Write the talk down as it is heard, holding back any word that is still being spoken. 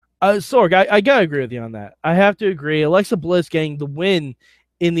Sorg, I gotta agree with you on that. I have to agree. Alexa Bliss getting the win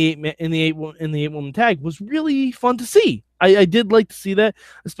in the eight woman tag was really fun to see. I did like to see that,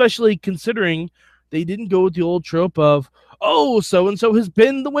 especially considering they didn't go with the old trope of, oh, so and so has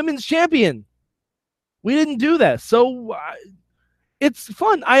been the women's champion. We didn't do that, so it's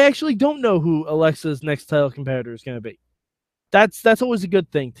fun. I actually don't know who Alexa's next title competitor is going to be. That's always a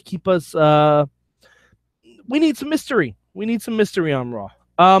good thing to keep us. We need some mystery. We need some mystery on Raw.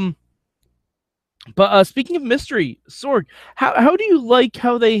 But speaking of mystery, Sorg, how do you like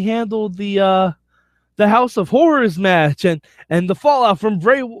how they handled the House of Horrors match and the fallout from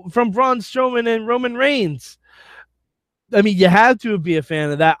Braun Strowman and Roman Reigns? I mean, you had to be a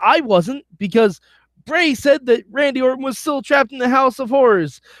fan of that. I wasn't, because Bray said that Randy Orton was still trapped in the House of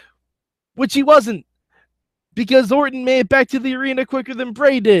Horrors, which he wasn't, because Orton made it back to the arena quicker than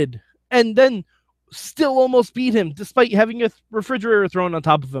Bray did, and then still almost beat him despite having a refrigerator thrown on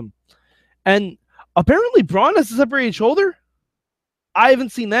top of him. And apparently Braun has a separated shoulder. I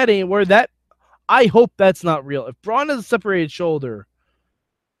haven't seen that anywhere. I hope that's not real. If Braun has a separated shoulder,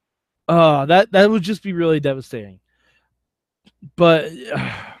 that would just be really devastating. But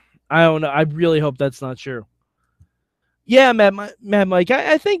I don't know. I really hope that's not true. Yeah, Mad Mike.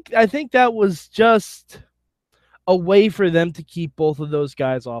 I think that was just a way for them to keep both of those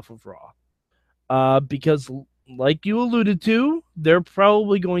guys off of Raw. Because, like you alluded to, they're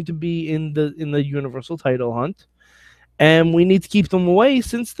probably going to be in the Universal title hunt, and we need to keep them away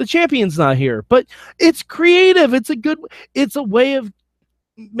since the champion's not here. But it's creative. It's a way of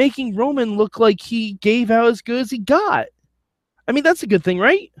making Roman look like he gave out as good as he got. I mean, that's a good thing,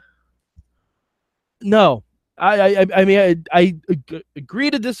 right? No. I mean, I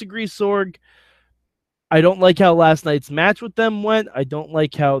agree to disagree, Sorg. I don't like how last night's match with them went. I don't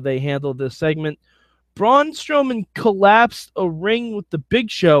like how they handled this segment. Braun Strowman collapsed a ring with the Big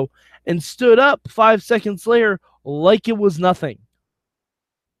Show and stood up 5 seconds later like it was nothing.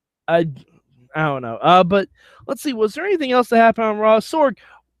 I don't know. But let's see. Was there anything else that happened on Raw? Sorg,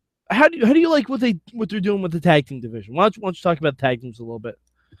 how do you like what they're doing with the tag team division? Why don't you talk about the tag teams a little bit?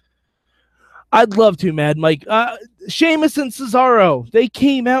 I'd love to, Mad Mike. Sheamus and Cesaro, they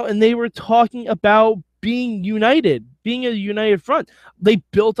came out and they were talking about being united, being a united front. They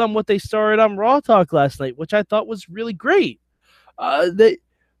built on what they started on Raw Talk last night, which I thought was really great.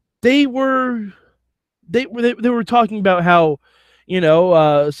 They were talking about how,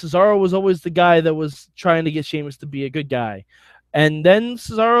 Cesaro was always the guy that was trying to get Sheamus to be a good guy, and then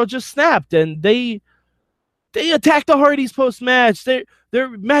Cesaro just snapped, and they attacked the Hardys post match. They're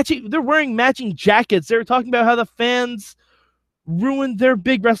wearing matching jackets. They're talking about how the fans ruined their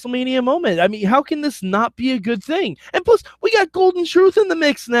big WrestleMania moment. I mean, how can this not be a good thing? And plus, we got Golden Truth in the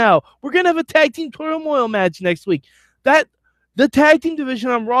mix now. We're gonna have a tag team turmoil match next week. The tag team division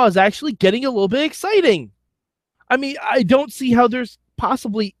on Raw is actually getting a little bit exciting. I mean, I don't see how there's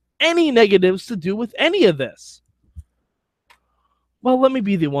possibly any negatives to do with any of this. Well, let me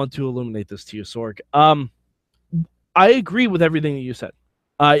be the one to illuminate this to you, Sorg. I agree with everything that you said.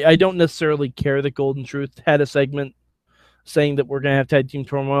 I don't necessarily care that Golden Truth had a segment saying that we're going to have tag team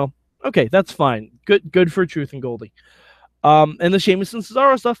turmoil. Okay, that's fine. Good for Truth and Goldie. And the Sheamus and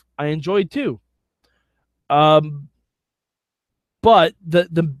Cesaro stuff, I enjoyed too. But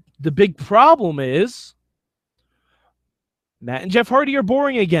the big problem is Matt and Jeff Hardy are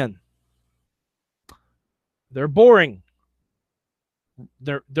boring again. They're boring.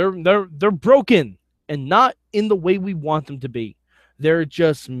 They're broken, and not in the way we want them to be. They're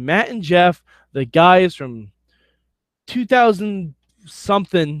just Matt and Jeff, the guys from 2000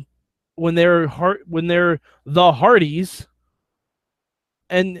 something, when they're the Hardys,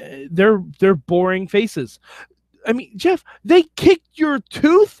 and they're boring faces. I mean, Jeff, they kicked your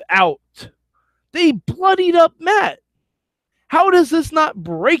tooth out. They bloodied up Matt. How does this not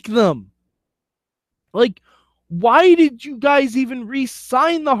break them? Like, why did you guys even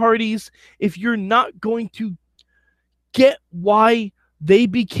re-sign the Hardys if you're not going to get why they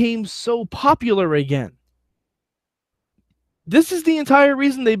became so popular again? This is the entire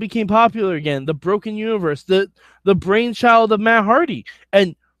reason they became popular again. The broken universe, the brainchild of Matt Hardy.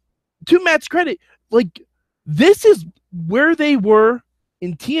 And to Matt's credit, like, this is where they were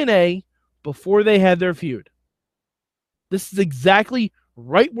in TNA before they had their feud. This is exactly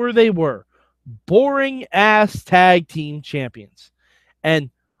right where they were. Boring ass tag team champions. And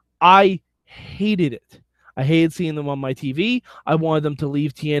I hated it. I hated seeing them on my TV. I wanted them to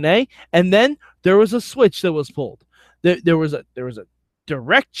leave TNA. And then there was a switch that was pulled. There was a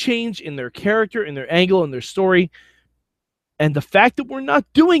direct change in their character, in their angle, in their story. And the fact that we're not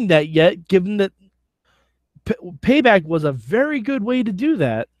doing that yet, given that Payback was a very good way to do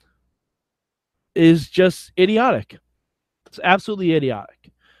that, is just idiotic. It's absolutely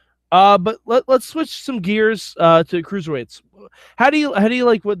idiotic. But let's switch some gears to cruiserweights. How do you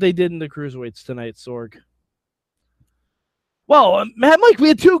like what they did in the cruiserweights tonight, Sorg? Well, Mike, we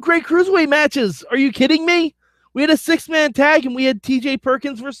had 2 great cruiserweight matches. Are you kidding me? We had a 6-man tag, and we had TJ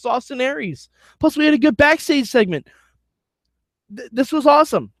Perkins versus Austin Aries. Plus, we had a good backstage segment. This was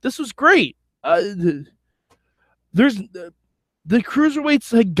awesome. This was great. There's the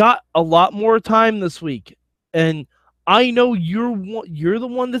cruiserweights had got a lot more time this week, and I know you're the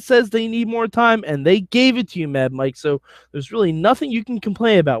one that says they need more time, and they gave it to you, Mad Mike. So there's really nothing you can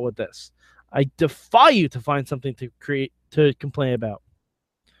complain about with this. I defy you to find something to complain about.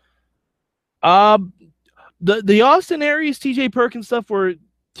 The Austin Aries TJ Perkins stuff where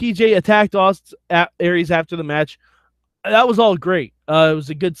TJ attacked Austin Aries after the match, that was all great. It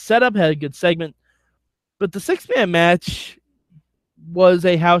was a good setup, had a good segment, but the 6-man match was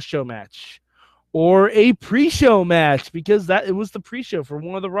a house show match or a pre-show match because it was the pre-show for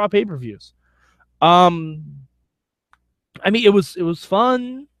one of the Raw pay-per-views. I mean, it was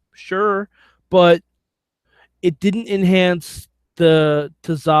fun, sure, but it didn't enhance the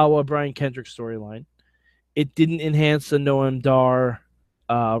Tozawa Brian Kendrick storyline. It didn't enhance the Noam Dar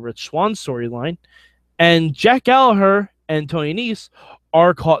Rich Swann storyline. And Jack Gallagher and Tony Nese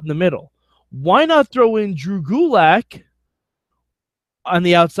are caught in the middle. Why not throw in Drew Gulak on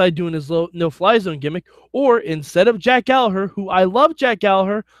the outside doing his no-fly zone gimmick? Or instead of Jack Gallagher, who I love Jack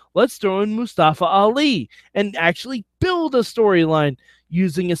Gallagher, let's throw in Mustafa Ali and actually build a storyline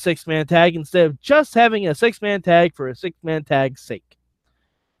using a 6-man tag instead of just having a 6-man tag for a 6-man tag's sake.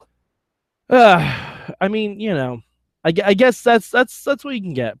 I mean, you know, I guess that's what you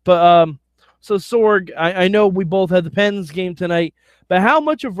can get. But so Sorg, I know we both had the Pens game tonight, but how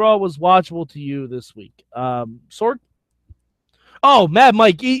much of Raw was watchable to you this week? Sorg? Oh, Mad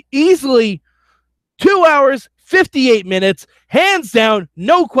Mike, easily 2 hours, 58 minutes, hands down,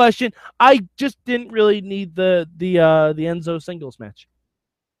 no question. I just didn't really need the Enzo singles match.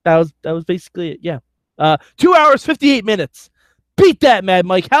 That was basically it. Yeah. 2 hours, 58 minutes. Beat that, Mad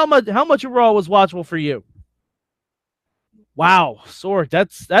Mike. How much of Raw was watchable for you? Wow, Sorg,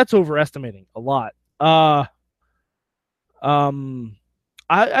 that's overestimating a lot. I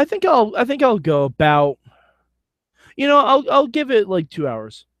think I'll go about, you know, I'll give it like 2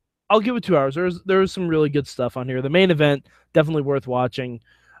 hours. I'll give it 2 hours. There was some really good stuff on here. The main event definitely worth watching.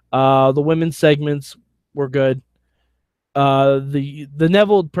 The women's segments were good. The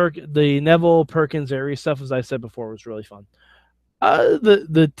Neville Perkins Aries stuff, as I said before, was really fun.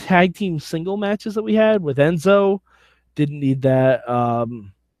 The tag team single matches that we had with Enzo, didn't need that.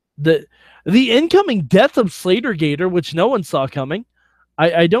 The incoming death of Slater Gator, which no one saw coming.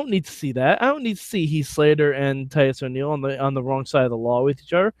 I don't need to see that. I don't need to see Heath Slater and Titus O'Neil on the wrong side of the law with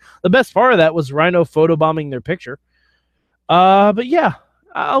each other. The best part of that was Rhino photobombing their picture. But yeah,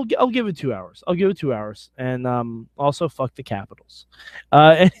 I'll give it 2 hours. I'll give it 2 hours, and also fuck the Capitals.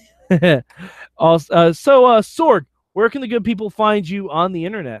 Also, Sorg, where can the good people find you on the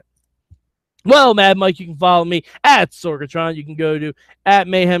internet? Well, Mad Mike, you can follow me at Sorgatron. You can go to at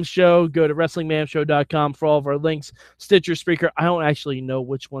Mayhem Show. Go to WrestlingMayhemShow.com for all of our links. Stitcher, Spreaker. I don't actually know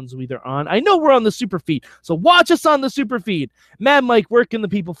which ones we're on. I know we're on the super feed, so watch us on the super feed. Mad Mike, where can the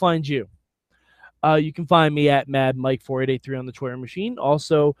people find you? You can find me at Mad Mike 4883 on the Twitter machine.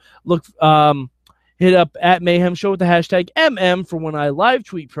 Also, look, hit up at Mayhem Show with the hashtag MM for when I live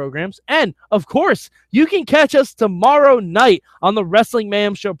tweet programs. And, of course, you can catch us tomorrow night on the Wrestling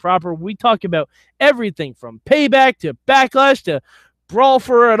Mayhem Show proper. We talk about everything from Payback to Backlash to Brawl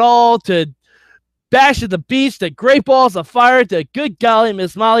for It All to Bash at the Beach to Great Balls of Fire to Good Golly,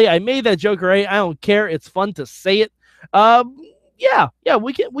 Miss Molly. I made that joke right. I don't care. It's fun to say it. Yeah,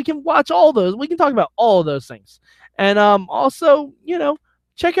 we can watch all those. We can talk about all of those things. And also, you know,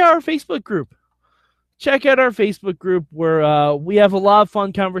 check out our Facebook group. Check out our Facebook group where we have a lot of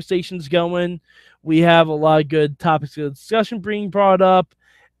fun conversations going. We have a lot of good topics of discussion being brought up.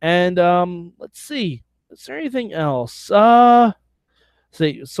 And let's see. Is there anything else? Sorg.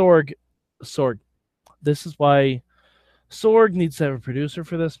 This is why Sorg needs to have a producer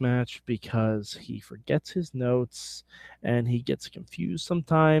for this match, because he forgets his notes and he gets confused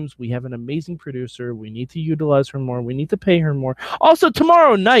sometimes. We have an amazing producer. We need to utilize her more. We need to pay her more. Also,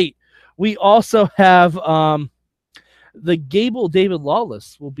 tomorrow night, we also have the Gable David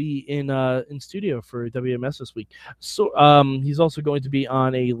Lawless will be in studio for WMS this week. So he's also going to be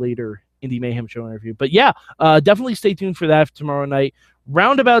on a later Indie Mayhem Show interview. But yeah, definitely stay tuned for that tomorrow night.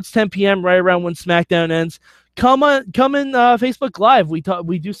 Roundabouts 10 p.m. right around when SmackDown ends. Come in Facebook Live.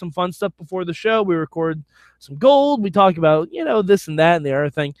 We do some fun stuff before the show. We record some gold. We talk about, you know, this and that and the other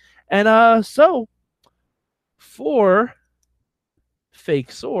thing. And so For Fake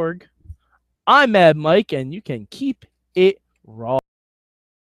Sorg, I'm Mad Mike, and you can keep it raw.